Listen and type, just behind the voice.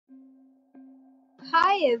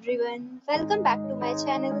Hi everyone, welcome back to my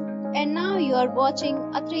channel. And now you are watching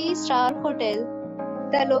a 3-star hotel.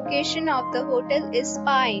 The location of the hotel is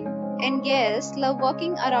fine and guests love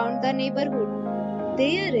walking around the neighborhood.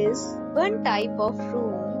 There is one type of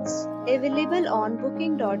rooms available on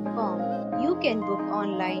booking.com. You can book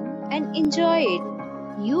online and enjoy it.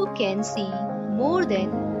 You can see more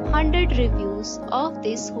than 100 reviews of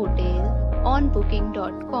this hotel on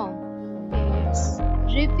booking.com. Its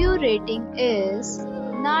review rating is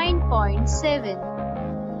 9.7,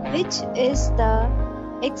 which is the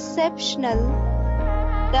exceptional.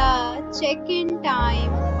 The check-in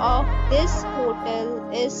time of this hotel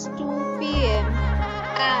is 2 p.m.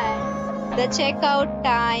 and the checkout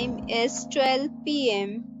time is 12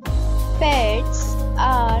 p.m. Pets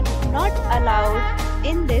are not allowed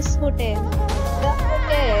in this hotel. The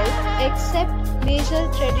hotel accepts major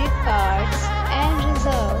credit cards and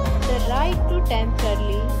reserves the right to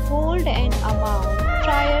temporarily hold an amount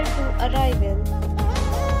prior to arrival.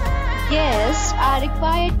 Guests are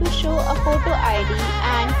required to show a photo ID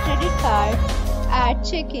and credit card at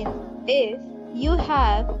check-in. If you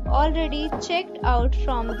have already checked out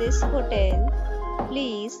from this hotel,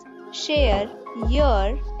 please share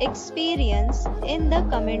your experience in the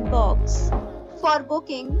comment box. For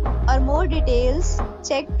booking or more details,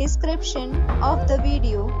 check description of the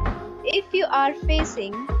video. If you are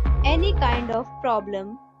facing any kind of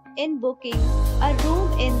problem in booking a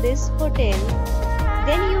room in this hotel,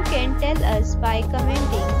 then you can tell us by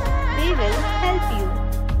commenting. We will help you.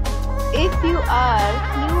 If you are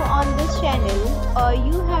new on this channel or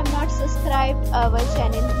you have not subscribed our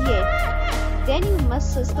channel yet, then you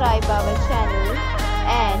must subscribe our channel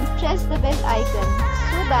and press the bell icon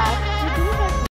so that you do